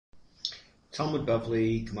Talmud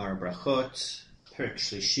Bavli-Berachot, Perek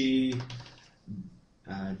Shlishi,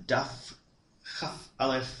 Daf Chaf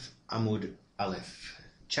Aleph Amud Aleph,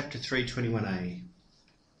 Chapter 3, 21a.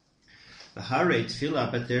 V'harei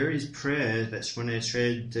tefillah, but there is prayer that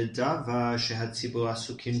Ch.3 Dava Shehad Tzibur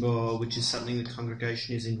Asukin Bo, which is something the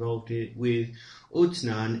congregation is involved with.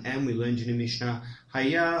 Utnan, and we learned in the Mishnah,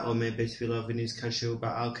 Haya Omer Betfilah V'niz Kashu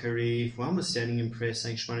Ba'al Kari. If one was standing in prayer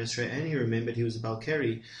saying Ch.3 and he remembered he was a Ba'al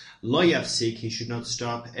Kari, Lo Yafsik, he should not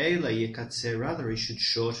stop. Ela Yekatze, rather he should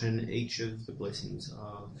shorten each of the blessings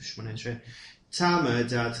of Ch.3. Tama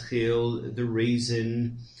Datchil, the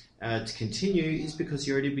reason to continue is because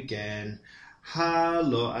he already began. Ha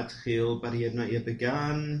Lo Atchil, but he had not yet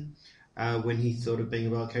begun when he thought of being a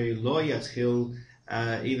Ba'al Kari. Lo Yatchil,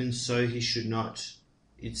 even so, he should not.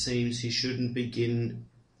 It seems he shouldn't begin.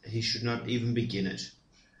 He should not even begin it.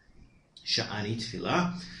 Sha'ani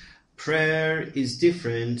tefillah. Prayer is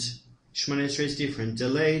different. Ch.3 is different.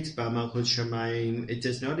 Delayed by Malchut Shamayim. It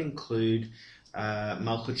does not include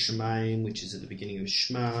Malchut Shamayim, which is at the beginning of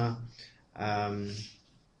Shema.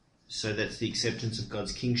 So that's the acceptance of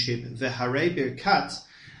God's kingship. V'harei birkat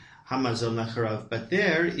hamazon lacharav. But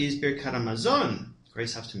there is birkat hamazon,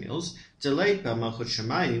 grace after meals, delayed by Malchut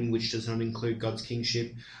Shamayim, which does not include God's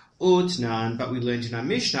kingship. Utnan, but we learned in our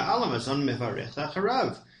Mishnah, Alamazon mevarech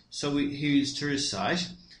lacharav. So he is to recite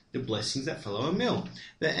the blessings that follow a meal.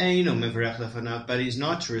 The Ein or mevarech lefanav, but he is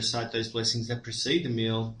not to recite those blessings that precede the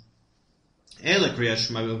meal. Ela kriyat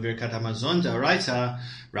Shema v'birkat hamazon da'oraita.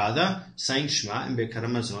 Rather, saying Shema and birkat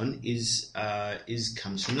hamazon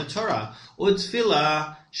comes from the Torah.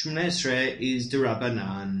 Utfilah Ch.3 is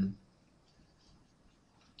derabanan.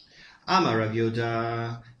 Amar Rav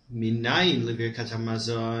Yoda, minayin levirkat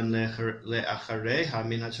hamazon le'achareha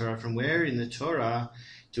min haTorah. From where in the Torah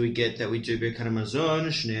do we get that we do birkat hamazon?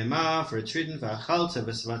 Shneimah, for it's written, v'achalta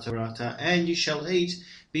v'savata, and you shall eat,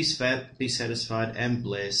 be satisfied, and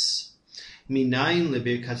bless. Minayin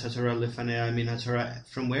lebirkat haTorah lefanei min haTorah.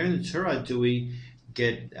 From where in the Torah do we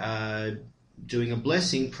get doing a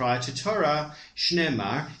blessing prior to Torah?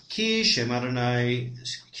 Shneimar, ki shem Adonai,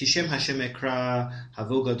 ki shem Hashem ekra,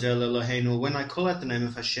 havu gadol Eloheinu. When I call out the name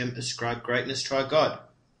of Hashem, ascribe greatness to our God.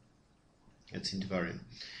 That's in Devarim.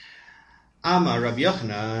 Amar Rabbi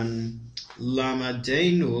Yochanan,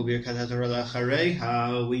 lamadeinu birkat haTorah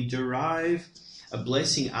lachareha. We derive a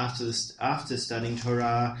blessing after studying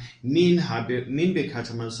Torah, min birkat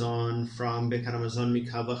hamazon, from birkat hamazon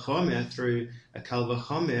mikal v'chomer, through a kal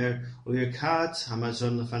v'chomer, birkat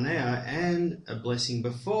hamazon lefanea, and a blessing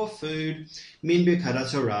before food, min birkat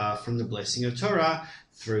haTorah, from the blessing of Torah,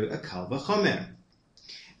 through a kal v'chomer.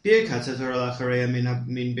 Birkat haTorah lachareya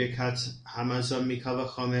min birkat hamazon mikal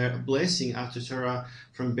v'chomer, a blessing after Torah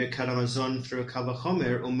from birkat hamazon through a kal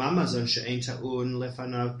v'chomer, umamazon she'ein ta'un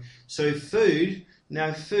lefanav. So food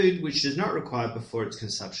which does not require before its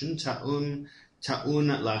consumption, ta'un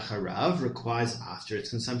lacharav, requires after its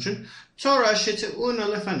consumption. Torah she'te'una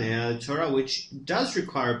lefanea, Torah which does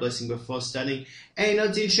require a blessing before studying, eino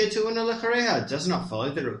din she'te'una lechareha, does not follow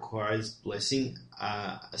that it requires blessing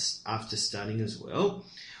after studying as well.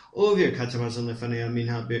 And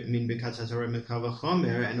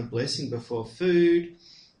a blessing before food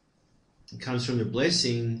comes from the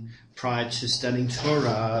blessing prior to studying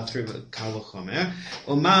Torah through kal v'chomer.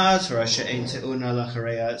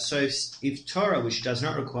 So if Torah, which does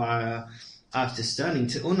not require after studying,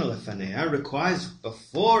 te'una lefanea, requires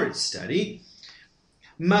before its study,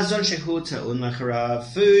 mazon shehu te'un lacharav,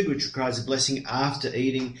 food which requires a blessing after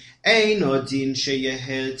eating, eino din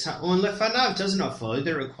sheyehel ta'un lefanav, does not follow that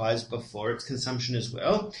it requires before its consumption as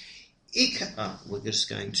well. We're just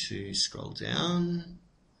going to scroll down.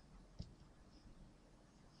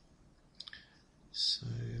 So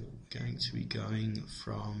we're going to be going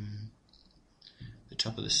from the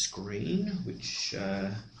top of the screen, which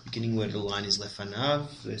beginning word of the line is lefanav.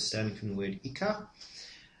 We're starting from the word ika,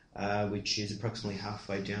 which is approximately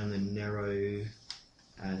halfway down the narrow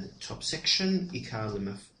top section. Ika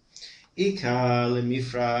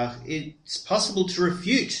lemifrach. It's possible to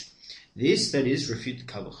refute this, that is, refute the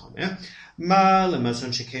kal v'chomer. Ma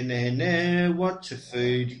lemazon sheken neheneh. What to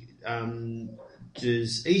food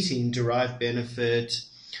does eating derive benefit?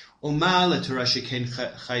 Uma leTorah sheken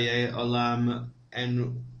chayei olam.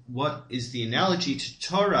 And what is the analogy to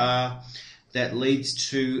Torah that leads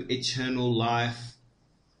to eternal life?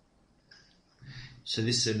 So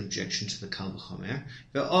this is an objection to the kal v'chomer.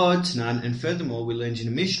 And furthermore, we learned in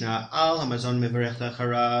the Mishnah, al hamazon mevarech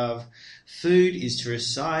lacharav, food is to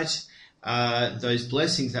recite those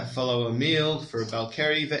blessings that follow a meal for a Ba'al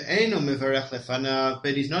Kari, ve'eino mevarech lefanav,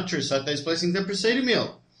 but he's not to recite those blessings that precede a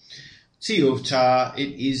meal. Tiyuvta,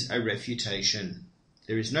 it is a refutation.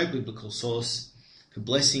 There is no biblical source for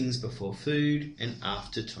blessings before food and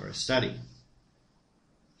after Torah study.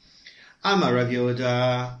 Amar Rav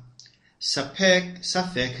Yehuda,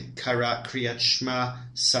 Safek kara kriyat Shema,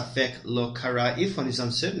 Safek lo kara. If one is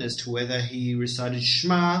uncertain as to whether he recited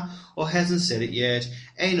Shema or hasn't said it yet,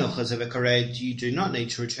 Eino chazav kared, you do not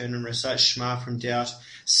need to return and recite Shema from doubt.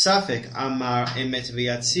 Safek amar emet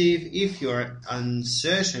v'yatziv, if you're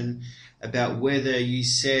uncertain about whether you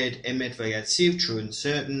said emet v'yatziv, true and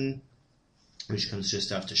certain, which comes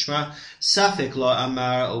just after Shema. Safek lo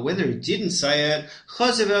amar, or whether he didn't say it,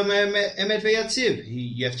 chazav emet v'yatziv,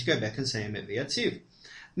 you have to go back and say emet v'yatziv.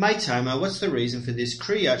 My timer, what's the reason for this?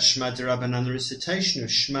 Kriyat Shema derabanan, the recitation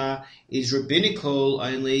of Shema is rabbinical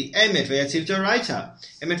only. Emet v'yatziv d'oraita.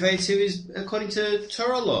 Emet v'yatziv is according to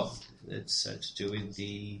Torah law. It's to do with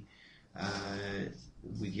the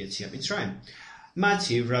with Yetziat Mitzrayim.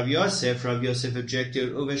 Mativ Rav Yosef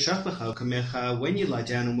objected, Uveshachlecha kamecha, when you lie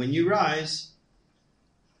down and when you rise.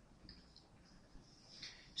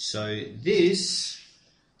 So this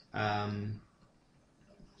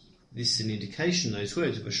is an indication, those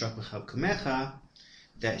words of Uveshachlecha kamecha,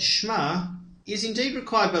 that Shema is indeed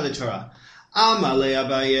required by the Torah. Amale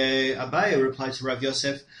Abaye replied to Rav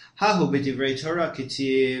Yosef, Hahu b'divrei Torah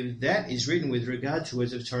ketiv, that is written with regard to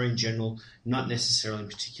words of Torah in general, not necessarily in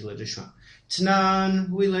particular to Shema. Tanan,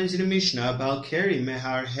 we learned in a Mishnah, Baal Keri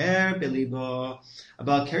mehar her belibo, a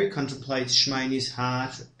Baal Keri contemplates Shema in his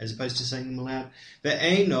heart, as opposed to saying them aloud,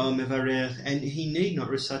 ve'eino mevarech, and he need not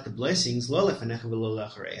recite the blessings, lo lefanecha v'lo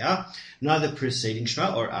lachareha, neither preceding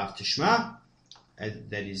Shema or after Shema,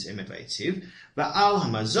 that is emet v'yatziv, va'al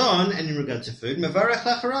hamazon, and in regard to food, mevarech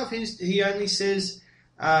lacharav, he only says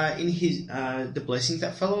in his the blessings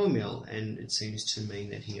that follow a meal, and it seems to mean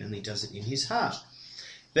that he only does it in his heart.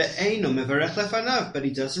 Ve'eino mevarech lefanav, but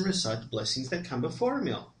he doesn't recite the blessings that come before a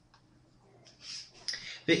meal.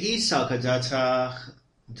 Ve'isal kadatach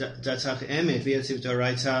emet v'yatziv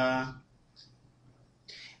doraita.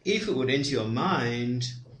 If it would enter your mind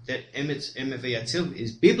that emet v'yatziv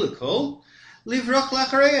is biblical, livrach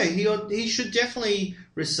lachareya, he should definitely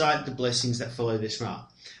recite the blessings that follow the Shema.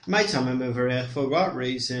 For what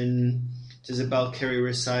reason does a Baal Keri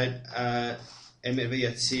recite emet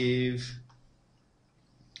v'yatziv?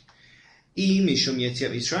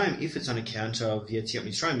 If it's on account of Yetziat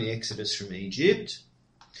Mitzrayim, the exodus from Egypt.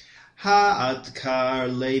 Ha'adkar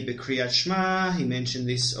le bekriyat Shema, he mentioned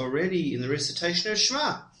this already in the recitation of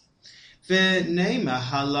Shema. Ve'neima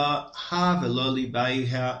ha v'lo libai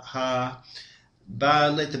ha,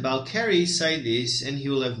 but let the Baal Keri say this, and he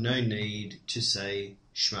will have no need to say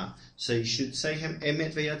Shema. So you should say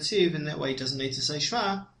emet v'yatziv, and that way he doesn't need to say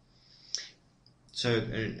Shema. So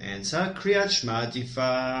an answer, Kriyat Shema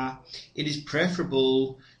difa, it is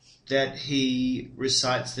preferable that he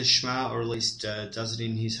recites the Shema, or at least does it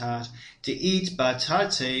in his heart. To eat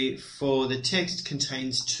batate, for the text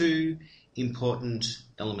contains two important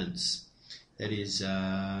elements. That is,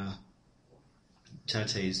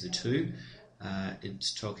 tate is the two.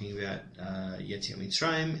 It's talking about Yetziat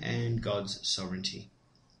Mitzrayim and God's sovereignty.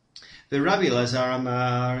 The Rabbi Elazar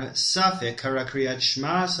Amar, Safek kara kriyat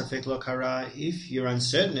Shema, Safek lo kara, if you're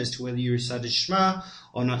uncertain as to whether you recited Shema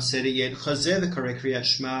or not said it yet, Chazer kara kriyat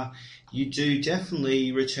Shema, you do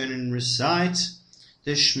definitely return and recite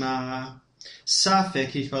the Shema.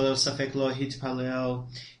 Safek hitpalel, Safek lo hitpalel,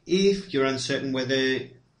 if you're uncertain whether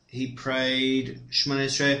he prayed Shema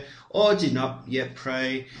Esrei or did not yet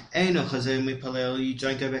pray, Eino chazer mipalel, you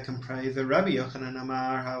don't go back and pray. The Rabbi Yochanan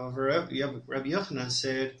Amar, however, Rabbi Yochanan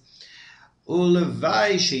said,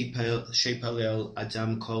 Ulavai sheipalel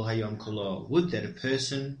adam kol hayom kolo. Would that a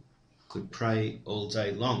person could pray all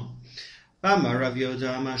day long. Bama Rav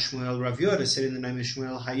Yehuda Amar Shmuel. Rav Yehuda said in the name of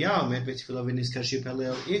Shmuel, Hayao met betfilah v'nizkar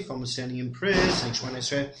sheipalel. If one was standing in prayer, saying Shema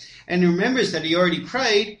Esrei, and he remembers that he already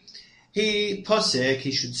prayed, he posek,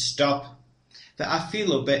 he should stop.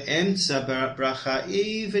 Ve'afilo be'emtza bracha,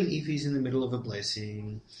 even if he's in the middle of a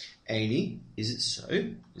blessing. Eini, is it so?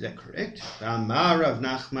 Is that correct? Amar Rav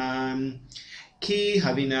Nachman, Ki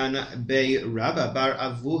havinan be Rabba bar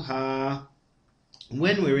Avuha.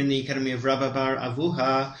 When we were in the academy of Rabba bar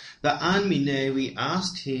Avuha, Ba'an Mineh, we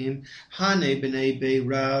asked him, Hane b'nei be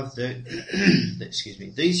Rav,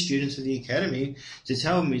 these students of the academy, to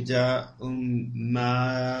tell me da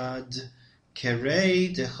mad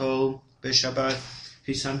kerei dechol b'Shabbat,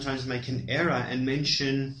 who sometimes make an error and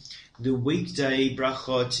mention the weekday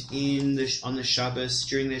brachot on the Shabbos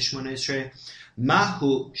during the Shemona Esrei.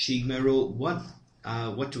 Mahu shigmeru, what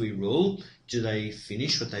what do we rule? Do they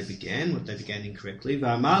finish what they began incorrectly?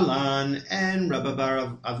 V'amalan, and Rabbi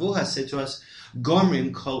Bar Avuha said to us,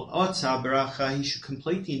 Gomrim kol otza baracha, he should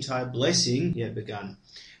complete the entire blessing he had begun,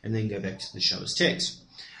 and then go back to the Shabbos text.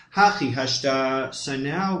 Hachi hashta, so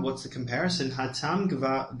now what's the comparison? Hatam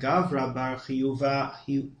gavra bar chiyuva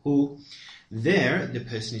hu, there the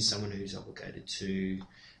person is someone who's obligated to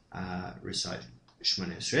recite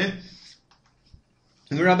Shmoneh Esrei.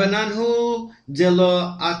 Rabbananhu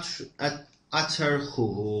delo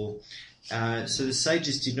atarchuhu. So the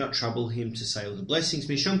sages did not trouble him to say all the blessings.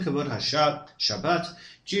 Mishom kavod Shabbat,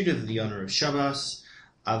 due to the honor of Shabbos.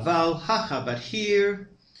 Aval hacha, but here,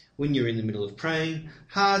 when you're in the middle of praying,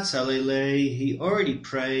 ha tzalele, he already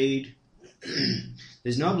prayed.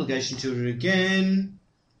 There's no obligation to do it again.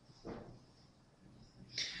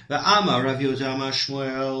 Va'amar Rav Yehuda Amar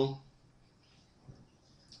Shmuel.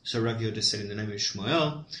 So Rav Yehuda said in the name of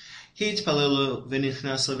Shmuel, Hitpalelu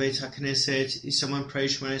v'nichnas levet hakneset, if someone prayed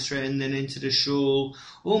Shmoneh Esrei and then entered a shul,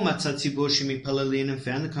 or matzat tzibur shemipalelin, and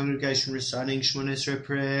found the congregation reciting Shmoneh Esrei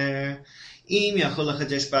prayer, im yachol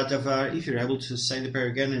lechadesh ba'davar, if you're able to say the prayer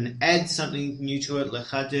again and add something new to it,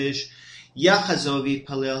 lechadesh, Yachazov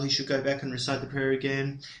Yipalel, he should go back and recite the prayer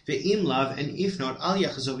again. Ve'im lav, and if not, Al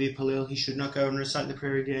Yachazov Yipalel, he should not go and recite the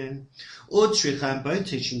prayer again. Ud Tzricha, both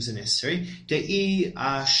teachings are necessary. De'i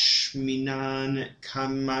Ashminan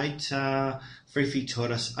Kamaita, for if he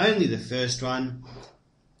taught us only the first one,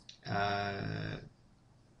 Hani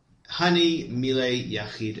Mile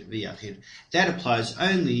Yachid V'Yachid. That applies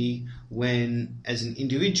only when, as an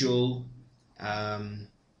individual,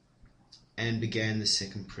 and began the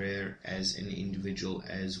second prayer as an individual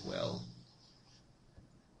as well.